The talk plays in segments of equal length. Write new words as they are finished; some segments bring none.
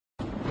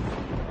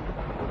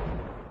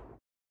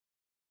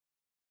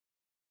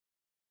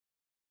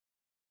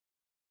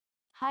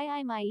Hi,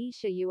 I'm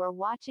Aisha. You are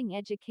watching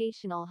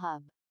Educational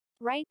Hub.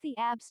 Write the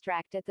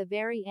abstract at the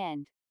very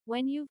end,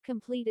 when you've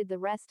completed the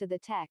rest of the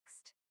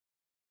text.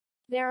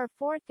 There are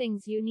 4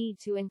 things you need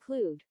to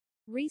include: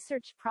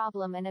 research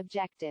problem and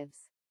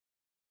objectives,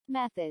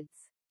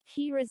 methods,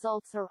 key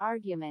results or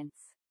arguments,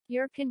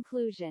 your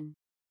conclusion.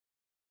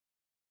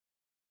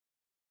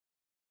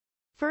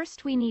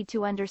 First, we need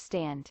to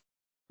understand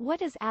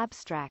what is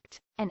abstract.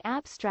 An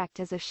abstract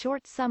is a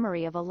short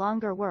summary of a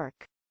longer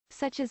work,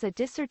 such as a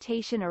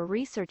dissertation or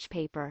research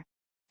paper.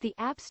 The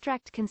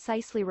abstract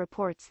concisely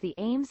reports the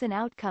aims and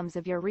outcomes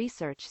of your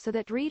research so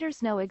that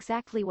readers know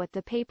exactly what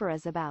the paper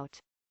is about.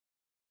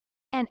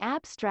 An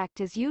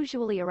abstract is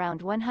usually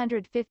around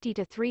 150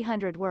 to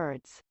 300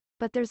 words,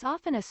 but there's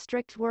often a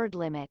strict word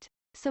limit,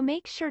 so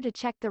make sure to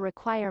check the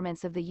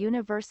requirements of the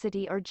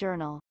university or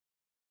journal.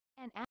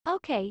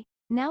 Okay,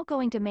 now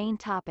going to main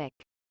topic.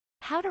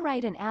 How to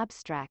write an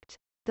abstract.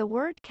 The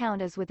word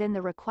count is within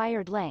the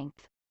required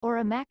length, or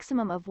a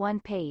maximum of 1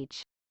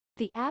 page.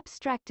 The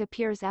abstract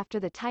appears after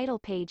the title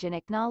page in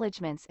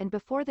acknowledgements and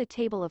before the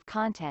table of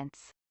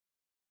contents.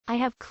 I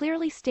have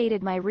clearly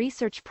stated my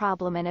research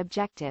problem and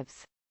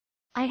objectives.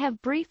 I have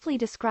briefly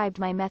described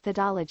my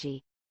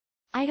methodology.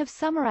 I have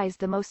summarized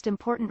the most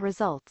important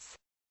results.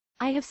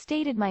 I have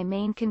stated my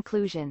main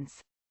conclusions.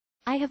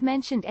 I have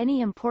mentioned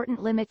any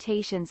important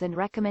limitations and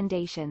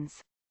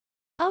recommendations.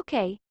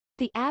 Okay,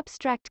 the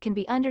abstract can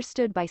be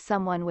understood by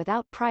someone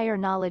without prior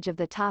knowledge of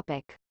the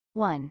topic.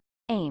 1.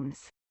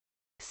 Aims.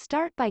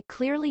 Start by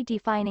clearly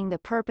defining the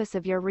purpose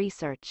of your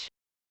research.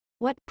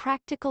 What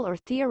practical or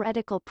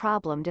theoretical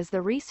problem does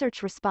the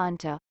research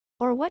respond to,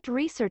 or what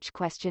research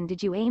question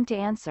did you aim to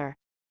answer?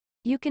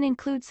 You can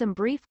include some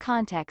brief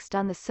context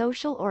on the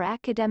social or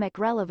academic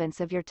relevance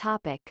of your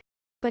topic,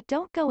 but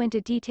don't go into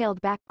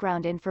detailed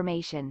background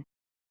information.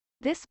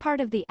 This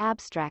part of the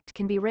abstract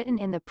can be written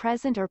in the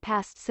present or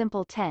past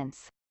simple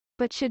tense,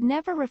 but should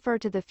never refer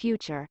to the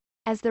future,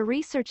 as the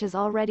research is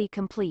already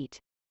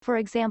complete. For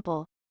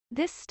example,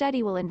 this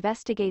study will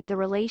investigate the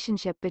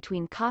relationship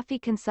between coffee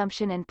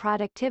consumption and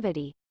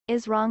productivity,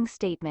 is wrong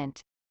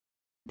statement.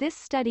 This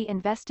study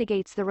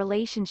investigates the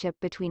relationship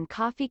between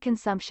coffee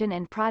consumption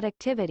and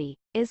productivity,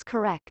 is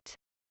correct.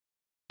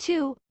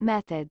 2.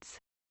 Methods.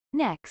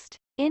 Next,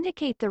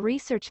 indicate the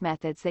research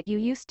methods that you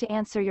used to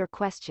answer your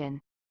question.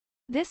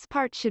 This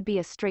part should be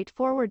a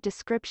straightforward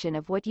description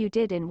of what you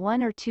did in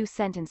 1 or 2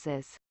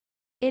 sentences.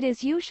 It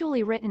is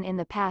usually written in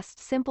the past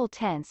simple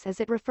tense as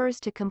it refers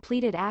to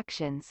completed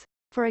actions.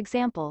 For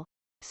example,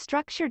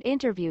 structured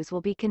interviews will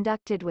be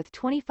conducted with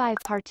 25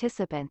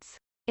 participants,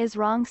 is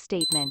wrong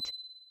statement.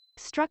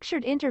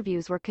 Structured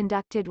interviews were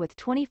conducted with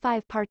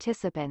 25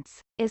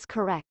 participants, is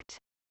correct.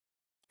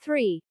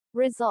 3.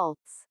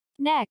 Results.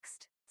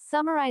 Next,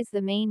 summarize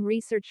the main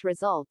research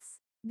results.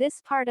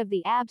 This part of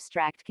the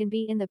abstract can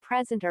be in the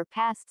present or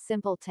past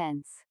simple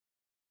tense.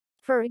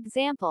 For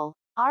example,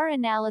 our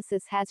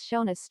analysis has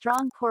shown a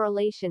strong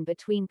correlation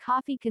between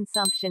coffee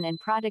consumption and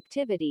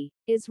productivity,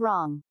 is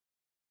wrong.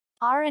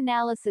 Our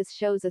analysis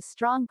shows a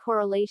strong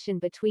correlation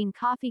between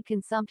coffee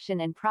consumption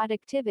and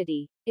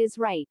productivity, is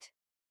right.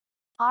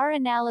 Our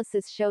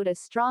analysis showed a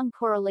strong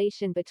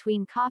correlation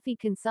between coffee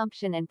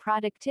consumption and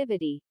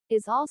productivity,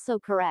 is also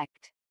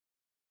correct.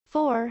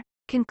 4.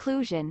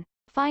 Conclusion.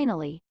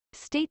 Finally,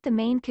 state the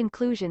main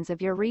conclusions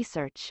of your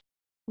research.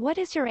 What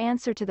is your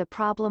answer to the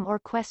problem or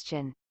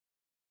question?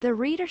 The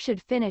reader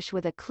should finish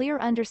with a clear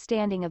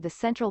understanding of the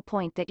central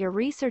point that your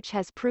research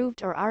has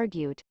proved or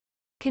argued.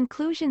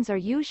 Conclusions are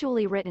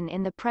usually written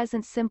in the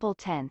present simple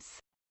tense.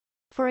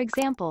 For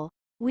example,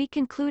 we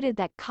concluded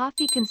that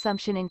coffee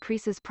consumption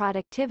increases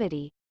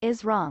productivity,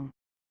 is wrong.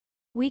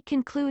 We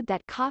conclude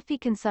that coffee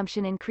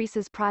consumption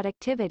increases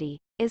productivity,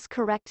 is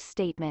correct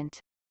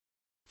statement.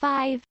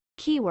 5.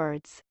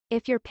 Keywords.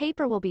 If your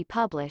paper will be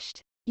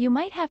published, you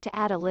might have to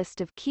add a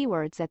list of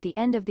keywords at the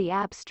end of the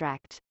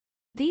abstract.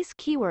 These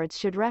keywords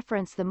should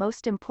reference the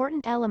most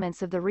important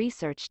elements of the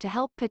research to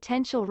help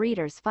potential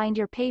readers find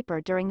your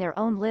paper during their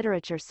own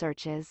literature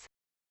searches.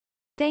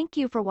 Thank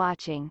you for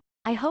watching.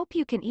 I hope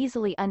you can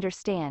easily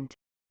understand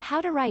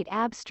how to write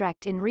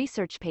abstract in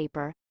research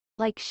paper.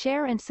 Like,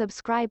 share and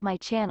subscribe my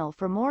channel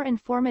for more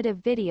informative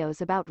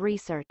videos about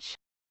research.